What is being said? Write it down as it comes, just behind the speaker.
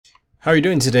How are you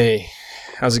doing today?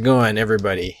 How's it going,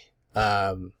 everybody?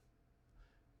 Um,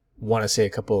 Want to say a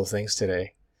couple of things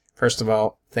today. First of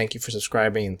all, thank you for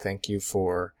subscribing and thank you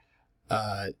for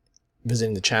uh,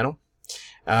 visiting the channel.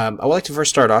 I would like to first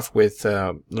start off with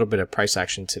a little bit of price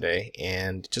action today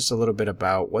and just a little bit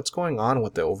about what's going on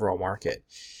with the overall market.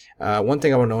 One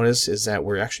thing I will notice is that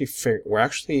we're actually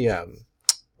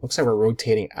looks like we're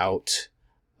rotating out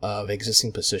of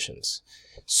existing positions.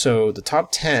 So the top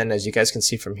 10, as you guys can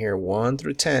see from here, 1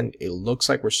 through 10, it looks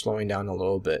like we're slowing down a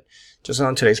little bit. Just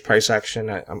on today's price action,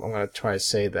 I'm going to try to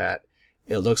say that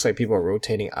it looks like people are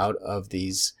rotating out of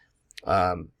these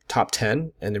top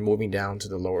 10 and they're moving down to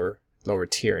the lower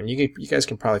tier. And you guys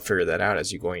can probably figure that out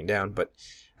as you're going down. But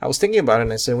I was thinking about it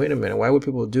and I said, wait a minute, why would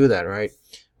people do that, right?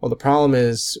 Well, the problem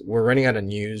is we're running out of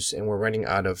news and we're running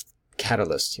out of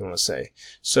catalyst, you want to say.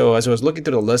 So as I was looking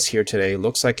through the list here today, it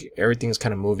looks like everything's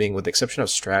kind of moving with the exception of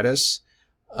Stratus.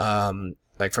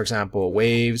 Like for example,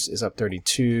 Waves is up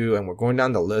 32, and we're going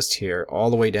down the list here all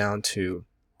the way down to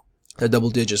the double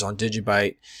digits on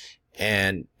Digibyte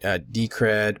and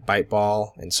Decred,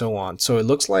 Byteball, and so on. So it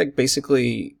looks like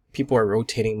basically people are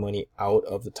rotating money out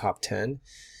of the top 10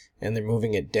 and they're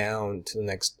moving it down to the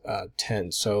next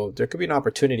 10. So there could be an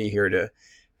opportunity here to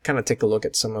kind of take a look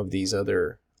at some of these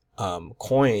other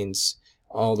coins,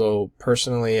 although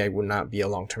personally I would not be a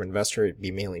long-term investor. It'd be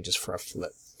mainly just for a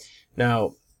flip.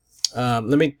 Now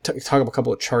let me talk about a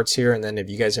couple of charts here, and then if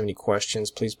you guys have any questions,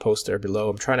 please post there below.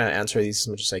 I'm trying to answer these as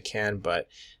much as I can, but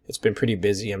it's been pretty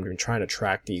busy. I've been trying to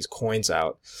track these coins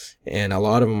out, and a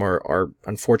lot of them are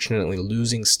unfortunately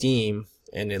losing steam,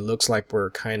 and it looks like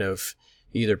we're kind of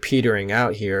either petering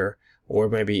out here or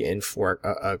maybe in for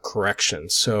a correction.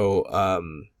 So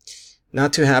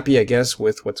not too happy, I guess,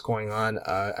 with what's going on.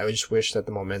 I just wish that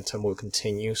the momentum will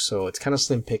continue. So it's kind of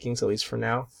slim pickings, at least for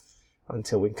now,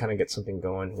 until we can kind of get something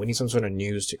going. We need some sort of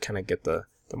news to kind of get the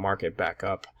market back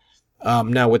up.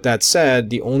 Now, with that said,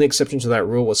 the only exception to that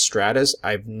rule was Stratus.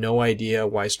 I have no idea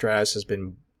why Stratus has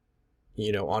been,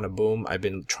 on a boom. I've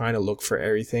been trying to look for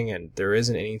everything, and there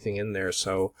isn't anything in there.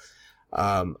 So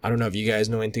I don't know if you guys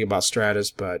know anything about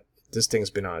Stratus, but this thing's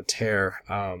been on a tear.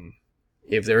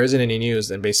 If there isn't any news,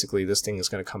 then basically this thing is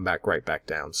going to come back right back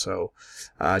down. So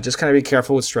just kind of be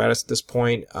careful with Stratus at this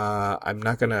point. I'm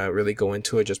not going to really go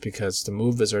into it just because the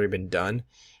move has already been done.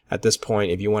 At this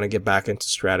point, if you want to get back into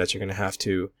Stratus, you're going to have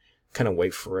to kind of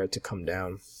wait for it to come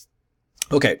down.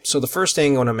 Okay, so the first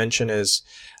thing I want to mention is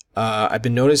I've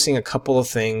been noticing a couple of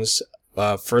things.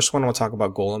 First one, I want to talk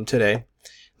about Golem today.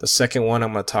 The second one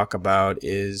I'm going to talk about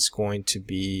is going to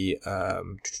be,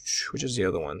 which is the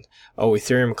other one? Oh,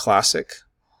 Ethereum Classic.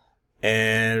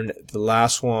 And the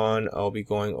last one I'll be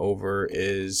going over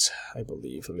is, I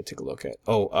believe, let me take a look at,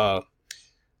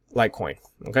 Litecoin.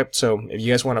 Okay, so if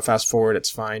you guys want to fast forward,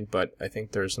 it's fine, but I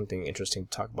think there's something interesting to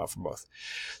talk about for both.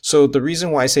 So the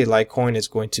reason why I say Litecoin is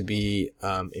going to be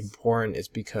important is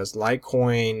because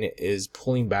Litecoin is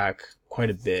pulling back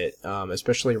quite a bit,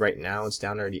 especially right now. It's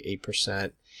down already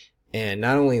 8%. And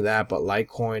not only that, but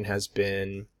Litecoin has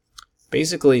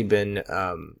basically been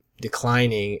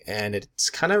declining, and it's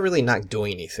kind of really not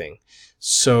doing anything.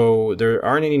 So there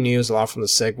aren't any news a lot from the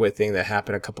Segway thing that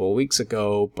happened a couple of weeks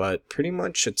ago, but pretty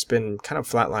much it's been kind of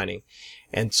flatlining.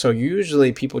 And so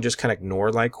usually people just kind of ignore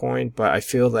Litecoin, but I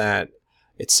feel that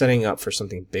it's setting up for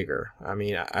something bigger. I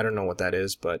mean, I don't know what that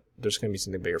is, but there's going to be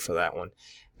something bigger for that one.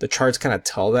 The charts kind of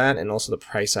tell that, and also the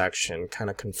price action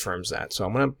kind of confirms that. So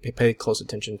I'm going to pay close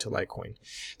attention to Litecoin.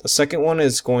 The second one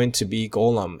is going to be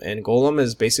Golem, and Golem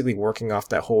is basically working off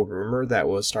that whole rumor that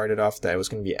was started off that it was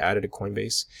going to be added to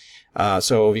Coinbase.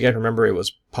 So if you guys remember, it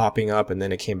was popping up and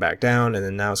then it came back down, and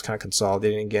then now it's kind of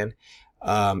consolidating again.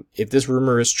 If this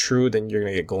rumor is true, then you're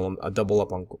going to get Golem, a double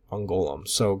up on Golem.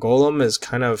 So Golem is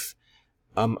kind of,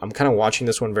 I'm kind of watching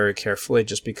this one very carefully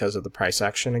just because of the price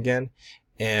action again.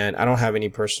 And I don't have any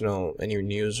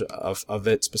news of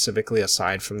it specifically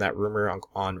aside from that rumor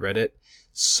on Reddit.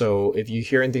 So if you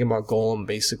hear anything about Golem,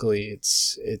 basically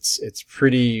it's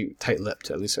pretty tight-lipped,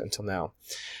 at least until now.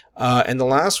 And the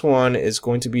last one is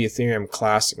going to be Ethereum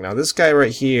Classic. Now this guy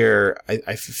right here, I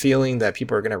have a feeling that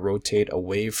people are going to rotate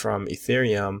away from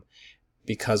Ethereum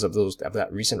because of that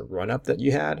recent run-up that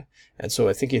you had. And so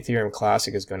I think Ethereum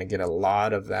Classic is going to get a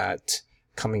lot of that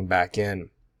coming back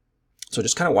in. So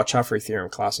just kind of watch out for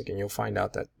Ethereum Classic, and you'll find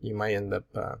out that you might end up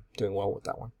doing well with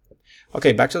that one.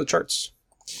 Okay, back to the charts.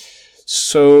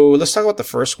 So let's talk about the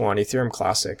first one, Ethereum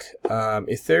Classic.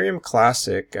 Ethereum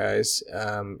Classic, guys,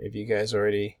 if you guys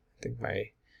already, I think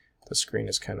the screen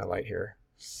is kind of light here.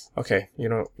 Okay,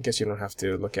 I guess you don't have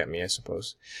to look at me, I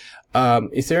suppose.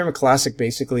 Ethereum Classic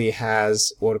basically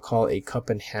has what we call a cup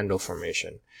and handle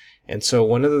formation. And so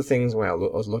one of the things when I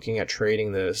was looking at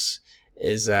trading this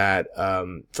is that,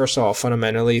 first of all,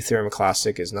 fundamentally, Ethereum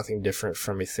Classic is nothing different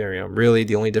from Ethereum. Really,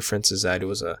 the only difference is that it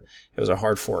was a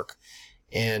hard fork.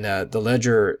 And the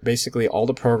ledger, basically all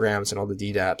the programs and all the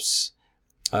DApps,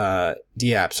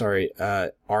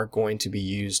 are going to be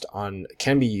used on,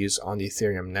 can be used on the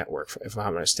Ethereum network, if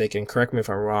I'm not mistaken. Correct me if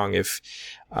I'm wrong. If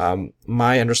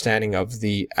my understanding of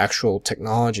the actual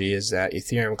technology is that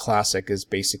Ethereum Classic is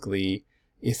basically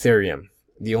Ethereum.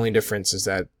 The only difference is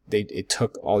that it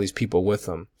took all these people with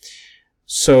them.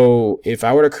 So if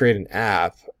I were to create an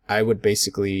app, I can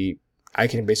basically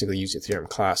use Ethereum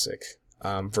Classic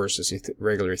versus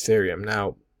regular Ethereum.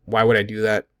 Now, why would I do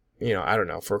that? I don't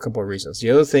know, for a couple of reasons.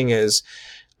 The other thing is,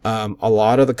 a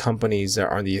lot of the companies that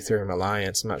are on the Ethereum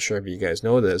Alliance, I'm not sure if you guys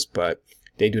know this, but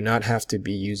they do not have to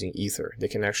be using Ether. They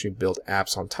can actually build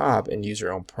apps on top and use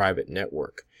their own private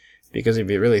network. Because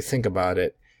if you really think about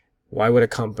it, why would a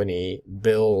company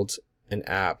build an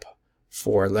app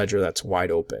for a ledger that's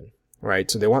wide open, right?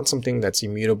 So they want something that's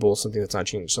immutable, something that's not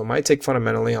changing. So my take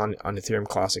fundamentally on Ethereum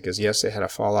Classic is, yes, it had a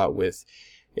fallout with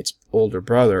its older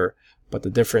brother, but the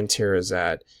difference here is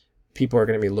that people are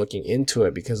going to be looking into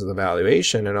it because of the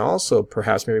valuation, and also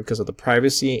perhaps maybe because of the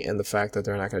privacy and the fact that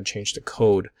they're not going to change the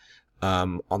code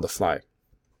on the fly.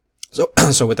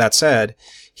 So with that said,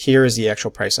 here is the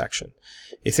actual price action.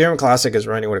 Ethereum Classic is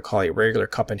running what I call a regular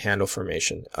cup and handle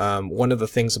formation. One of the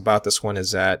things about this one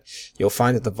is that you'll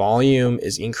find that the volume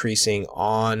is increasing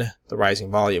on the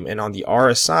rising volume, and on the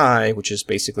RSI, which is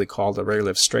basically called the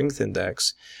Relative Strength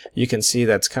Index, you can see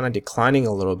that's kind of declining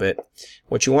a little bit.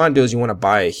 What you want to do is you want to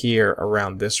buy it here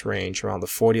around this range, around the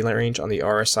 40 range on the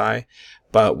RSI.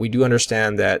 But we do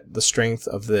understand that the strength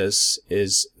of this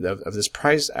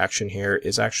price action here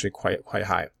is actually quite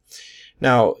high.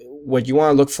 Now, what you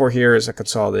want to look for here is a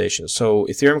consolidation. So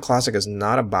Ethereum Classic is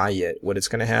not a buy yet. What it's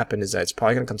going to happen is that it's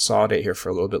probably going to consolidate here for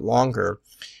a little bit longer.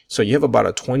 So you have about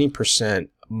a 20%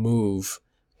 move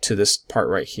to this part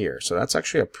right here. So that's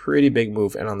actually a pretty big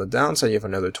move. And on the downside, you have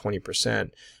another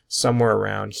 20% somewhere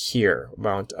around here,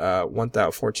 about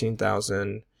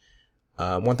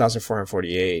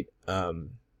 1,448.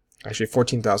 Actually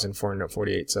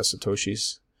 14,448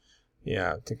 satoshis.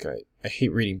 Yeah, I think I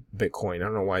hate reading Bitcoin. I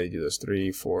don't know why they do this.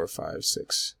 3, 4, 5,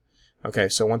 6. Okay,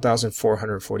 so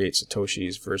 1,448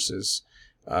 satoshis versus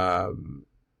that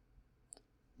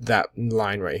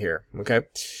line right here. Okay,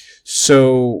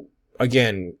 so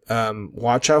again,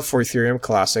 watch out for Ethereum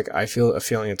Classic. I feel a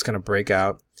feeling it's going to break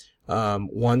out.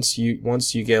 Once you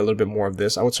get a little bit more of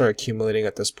this, I would start accumulating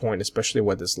at this point, especially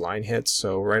when this line hits.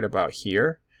 So right about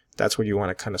here, that's where you want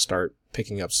to kind of start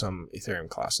picking up some Ethereum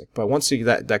Classic. But once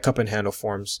that cup and handle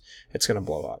forms, it's going to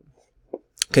blow up.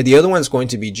 Okay, the other one is going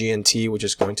to be GNT, which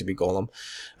is going to be Golem.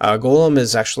 Golem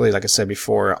is actually, like I said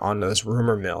before, on this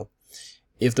rumor mill.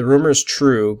 If the rumor is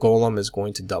true, Golem is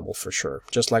going to double for sure,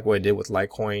 just like what I did with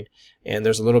Litecoin. And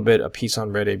there's a piece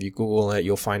on Reddit. If you Google it,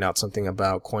 you'll find out something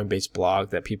about Coinbase blog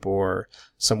that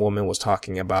some woman was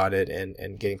talking about it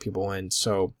and getting people in.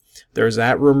 So there's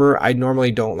that rumor. I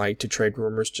normally don't like to trade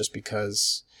rumors just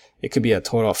because it could be a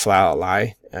total flat out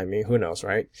lie. I mean, who knows,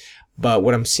 right? But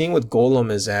what I'm seeing with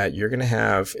Golem is that you're going to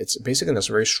have, it's basically this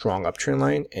very strong uptrend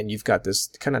line, and you've got this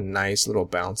kind of nice little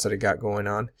bounce that it got going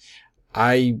on.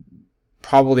 I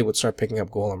probably would start picking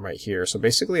up Golem right here. So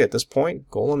basically at this point,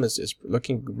 Golem is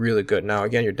looking really good. Now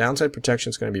again, your downside protection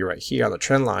is going to be right here on the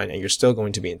trend line, and you're still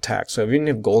going to be intact. So even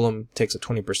if Golem takes a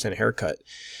 20% haircut,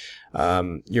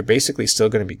 you're basically still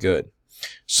going to be good.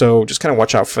 So just kind of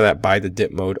watch out for that buy the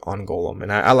dip mode on Golem.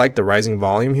 And I like the rising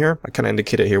volume here. I kind of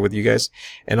indicate it here with you guys.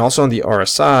 And also on the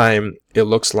RSI, it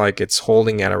looks like it's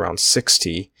holding at around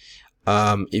 60.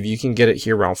 If you can get it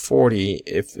here around 40,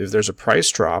 if there's a price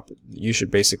drop, you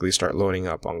should basically start loading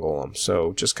up on Golem.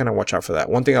 So just kind of watch out for that.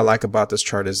 One thing I like about this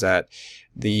chart is that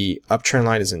the uptrend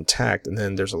line is intact, and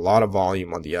then there's a lot of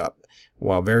volume on the up,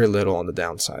 while very little on the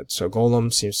downside. So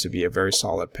Golem seems to be a very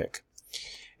solid pick.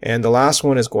 And the last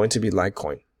one is going to be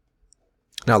Litecoin.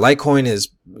 Now, Litecoin is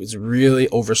really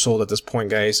oversold at this point,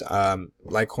 guys.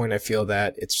 Litecoin, I feel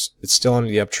that it's still on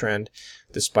the uptrend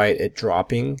despite it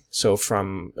dropping. So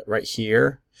from right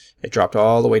here, it dropped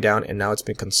all the way down, and now it's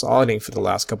been consolidating for the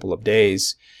last couple of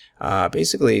days.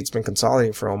 Basically, it's been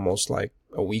consolidating for almost like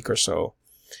a week or so.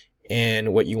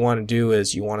 And what you want to do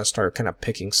is you want to start kind of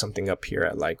picking something up here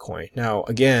at Litecoin. Now,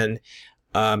 again,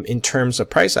 in terms of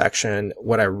price action,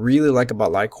 what I really like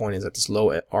about Litecoin is that this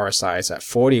low RSI is at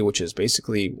 40, which is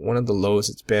basically one of the lows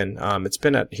it's been. It's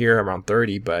been at here around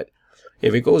 30, but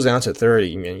if it goes down to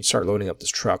 30, man, you start loading up this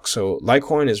truck. So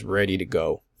Litecoin is ready to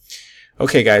go.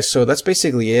 Okay, guys, so that's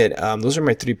basically it. Those are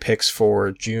my 3 picks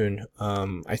for June.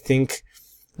 I think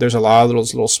There's a lot of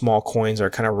those little small coins that are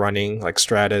kind of running, like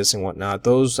Stratus and whatnot.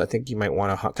 Those I think you might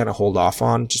want to kind of hold off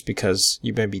on, just because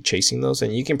you may be chasing those,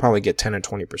 and you can probably get 10 or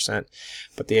 20%.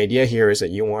 But the idea here is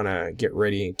that you want to get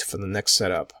ready for the next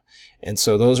setup. And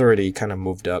so those already kind of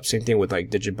moved up. Same thing with like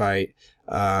Digibyte,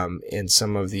 and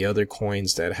some of the other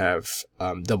coins that have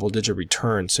double-digit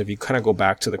returns. So if you kind of go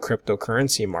back to the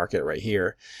cryptocurrency market right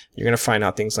here, you're going to find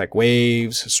out things like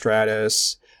Waves,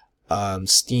 Stratus,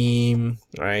 Steem,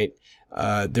 right?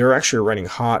 They're actually running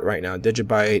hot right now,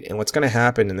 Digibyte. And what's going to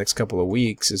happen in the next couple of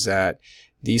weeks is that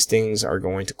these things are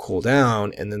going to cool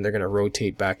down, and then they're going to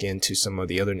rotate back into some of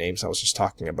the other names I was just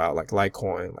talking about, like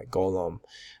Litecoin, like Golem.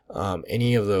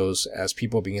 Any of those, as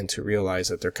people begin to realize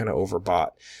that they're kind of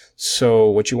overbought. So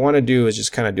what you want to do is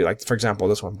just kind of do, like, for example,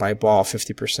 this one, Byteball,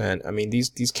 50%. I mean,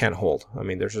 these can't hold. I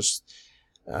mean, there's just,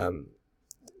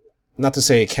 not to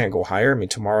say it can't go higher. I mean,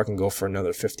 tomorrow it can go for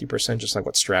another 50%, just like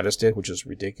what Stratus did, which is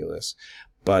ridiculous.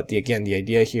 But again, the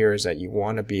idea here is that you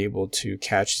want to be able to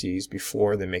catch these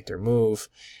before they make their move,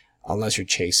 unless you're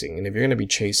chasing. And if you're going to be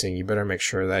chasing, you better make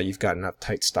sure that you've got enough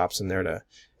tight stops in there to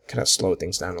kind of slow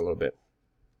things down a little bit.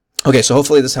 Okay, so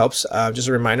hopefully this helps. Just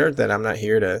a reminder that I'm not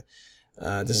here to,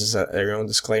 this is your own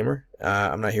disclaimer.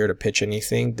 I'm not here to pitch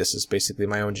anything. This is basically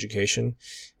my own education.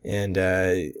 And,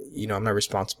 I'm not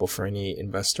responsible for any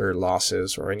investor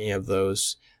losses or any of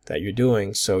those that you're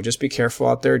doing. So just be careful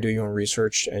out there, do your own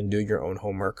research, and do your own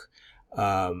homework.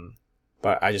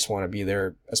 But I just want to be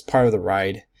there as part of the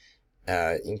ride,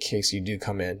 in case you do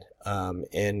come in.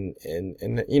 And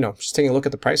just taking a look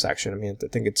at the price action. I mean, I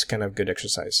think it's kind of good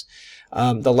exercise.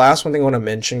 The last one thing I want to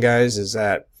mention, guys, is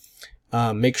that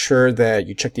make sure that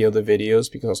you check the other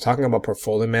videos, because I was talking about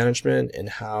portfolio management and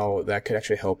how that could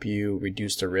actually help you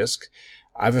reduce the risk.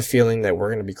 I have a feeling that we're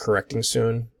going to be correcting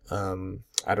soon.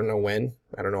 I don't know when,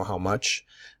 I don't know how much,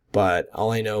 but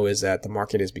all I know is that the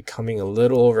market is becoming a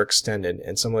little overextended,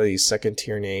 and some of these second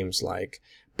tier names like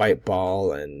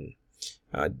Byteball and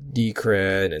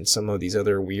Decred and some of these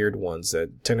other weird ones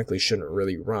that technically shouldn't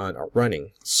really run are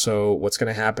running. So what's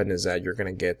going to happen is that you're going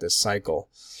to get this cycle.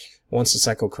 Once the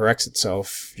cycle corrects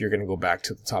itself, you're going to go back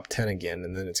to the top 10 again,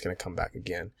 and then it's going to come back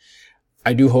again.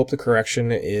 I do hope the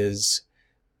correction is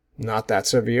not that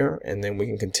severe, and then we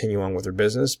can continue on with our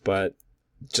business. But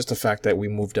just the fact that we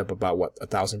moved up about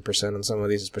 1,000% on some of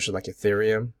these, especially like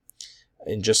Ethereum,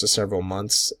 in just several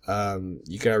months,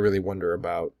 you gotta really wonder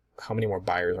about how many more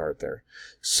buyers are there.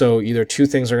 So either two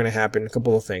things are going to happen, a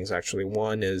couple of things actually.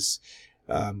 One is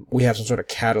we have some sort of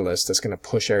catalyst that's going to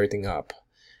push everything up,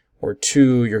 or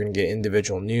two, you're going to get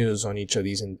individual news on each of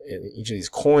these, and each of these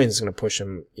coins is going to push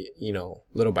them,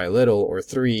 little by little. Or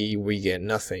three, we get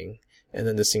nothing, and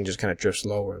then this thing just kind of drifts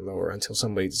lower and lower until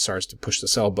somebody starts to push the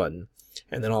sell button,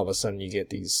 and then all of a sudden you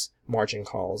get these margin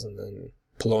calls, and then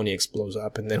Poloni explodes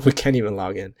up, and then we can't even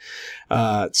log in.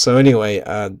 So anyway,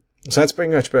 so that's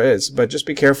pretty much what it is. But just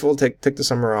be careful. Take the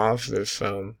summer off if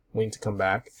we need to come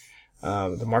back.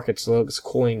 The market's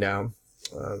cooling down.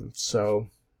 So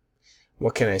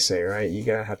what can I say, right? You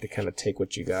gotta have to kind of take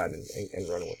what you got and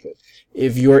run with it.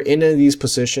 If you're in these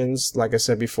positions, like I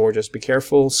said before, just be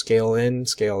careful. Scale in,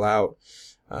 scale out.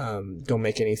 Don't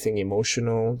make anything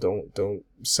emotional. Don't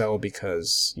sell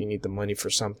because you need the money for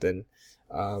something.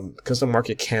 Because the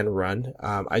market can run.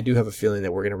 I do have a feeling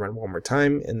that we're gonna run one more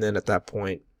time, and then at that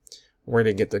point, we're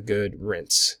going to get the good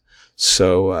rinse.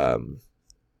 So,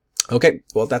 okay.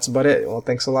 Well, that's about it. Well,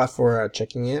 thanks a lot for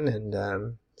checking in, and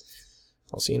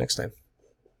I'll see you next time.